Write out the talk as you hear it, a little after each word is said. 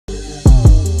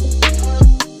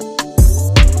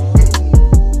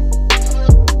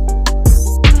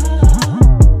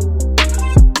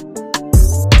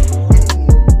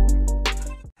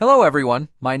Hello everyone,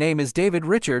 my name is David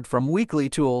Richard from Weekly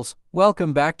Tools.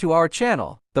 Welcome back to our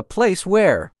channel, the place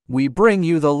where we bring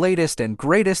you the latest and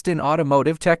greatest in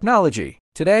automotive technology.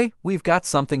 Today, we've got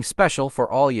something special for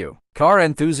all you car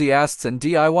enthusiasts and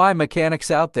DIY mechanics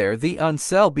out there, the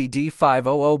ANCEL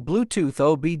BD500 Bluetooth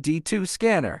OBD2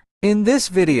 scanner. In this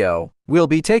video, we'll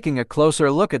be taking a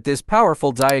closer look at this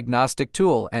powerful diagnostic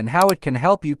tool and how it can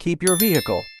help you keep your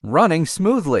vehicle running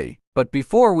smoothly. But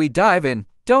before we dive in,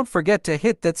 don't forget to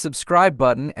hit that subscribe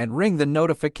button and ring the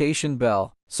notification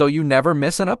bell so you never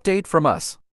miss an update from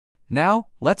us. Now,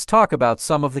 let's talk about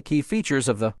some of the key features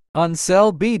of the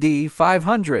ANCEL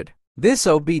BD500. This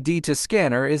OBD2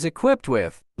 scanner is equipped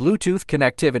with Bluetooth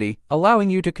connectivity,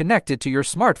 allowing you to connect it to your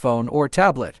smartphone or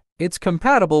tablet. It's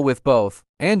compatible with both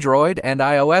Android and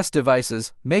iOS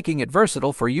devices, making it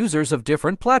versatile for users of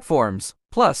different platforms.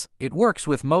 Plus, it works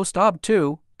with most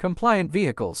OBD2 compliant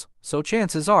vehicles, so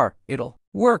chances are it'll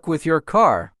work with your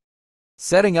car.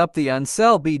 Setting up the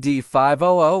ANCEL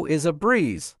BD500 is a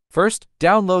breeze. First,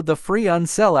 download the free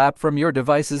ANCEL app from your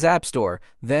device's app store.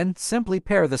 Then, simply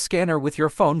pair the scanner with your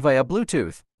phone via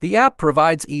Bluetooth. The app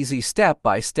provides easy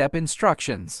step-by-step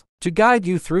instructions to guide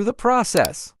you through the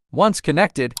process. Once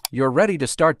connected, you're ready to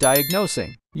start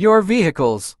diagnosing your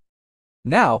vehicles.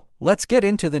 Now, let's get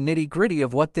into the nitty-gritty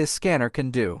of what this scanner can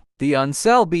do. The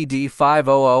ANCEL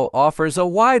BD500 offers a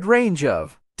wide range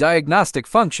of diagnostic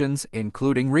functions,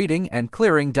 including reading and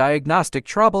clearing diagnostic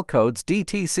trouble codes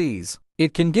 (DTCs).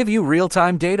 It can give you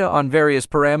real-time data on various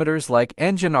parameters like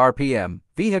engine RPM,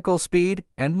 vehicle speed,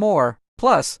 and more.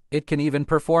 Plus, it can even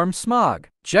perform smog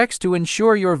checks to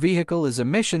ensure your vehicle is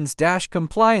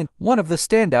emissions-compliant. One of the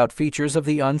standout features of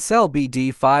the ANCEL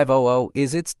BD500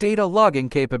 is its data logging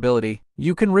capability.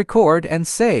 You can record and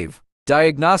save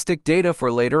diagnostic data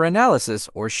for later analysis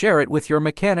or share it with your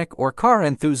mechanic or car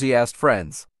enthusiast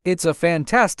friends. It's a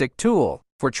fantastic tool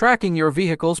for tracking your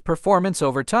vehicle's performance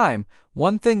over time.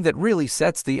 One thing that really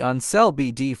sets the ANCEL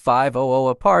BD500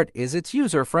 apart is its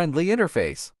user-friendly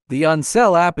interface. The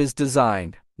ANCEL app is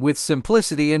designed with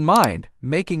simplicity in mind,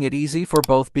 making it easy for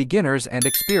both beginners and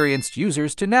experienced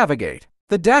users to navigate.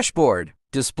 The dashboard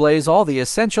displays all the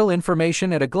essential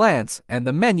information at a glance, and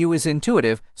the menu is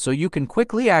intuitive so you can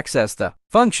quickly access the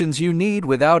functions you need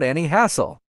without any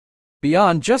hassle.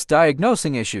 Beyond just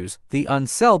diagnosing issues, the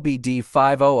ANCEL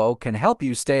BD500 can help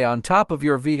you stay on top of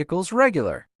your vehicle's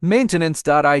regular maintenance.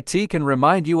 It can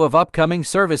remind you of upcoming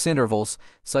service intervals,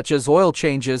 such as oil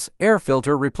changes, air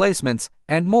filter replacements,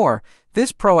 and more.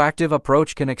 This proactive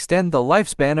approach can extend the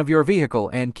lifespan of your vehicle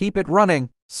and keep it running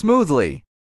smoothly.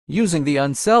 Using the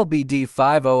ANCEL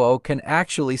BD500 can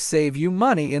actually save you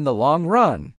money in the long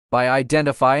run. By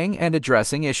identifying and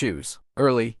addressing issues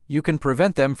early, you can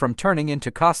prevent them from turning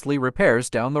into costly repairs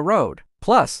down the road.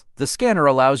 Plus, the scanner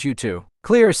allows you to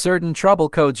clear certain trouble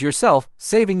codes yourself,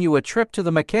 saving you a trip to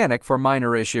the mechanic for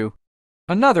minor issue.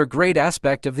 Another great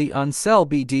aspect of the ANCEL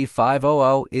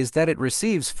BD500 is that it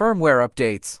receives firmware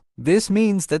updates. This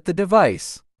means that the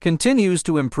device continues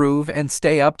to improve and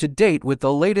stay up to date with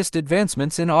the latest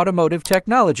advancements in automotive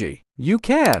technology. You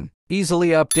can easily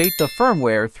update the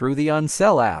firmware through the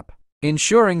ANCEL app,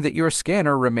 ensuring that your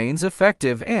scanner remains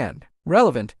effective and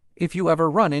relevant. If you ever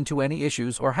run into any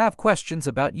issues or have questions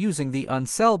about using the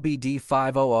ANCEL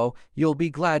BD500, you'll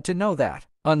be glad to know that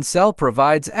ANCEL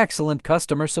provides excellent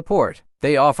customer support.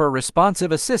 They offer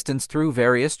responsive assistance through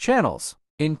various channels,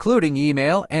 including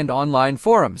email and online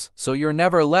forums, so you're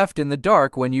never left in the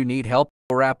dark when you need help.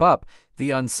 To wrap up,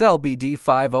 the ANCEL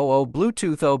BD500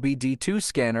 Bluetooth OBD2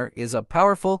 scanner is a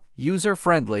powerful,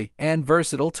 user-friendly, and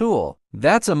versatile tool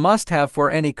that's a must-have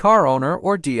for any car owner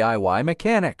or DIY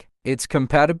mechanic. Its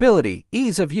compatibility,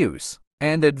 ease of use,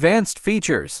 and advanced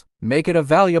features make it a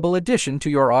valuable addition to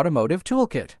your automotive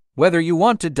toolkit. Whether you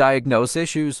want to diagnose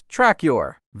issues, track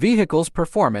your vehicle's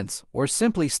performance, or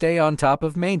simply stay on top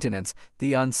of maintenance,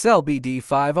 the ANCEL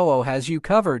BD500 has you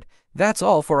covered. That's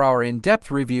all for our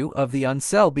in-depth review of the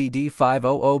ANCEL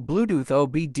BD500 Bluetooth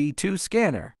OBD2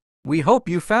 scanner. We hope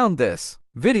you found this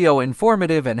video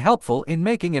informative and helpful in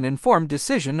making an informed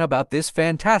decision about this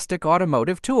fantastic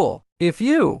automotive tool. If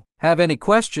you have any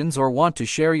questions or want to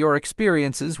share your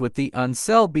experiences with the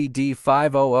ANCEL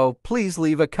BD500, please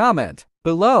leave a comment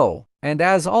below. And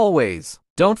as always,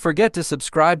 don't forget to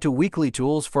subscribe to Weekly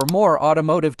Tools for more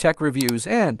automotive tech reviews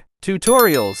and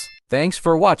tutorials. Thanks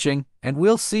for watching, and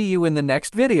we'll see you in the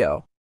next video.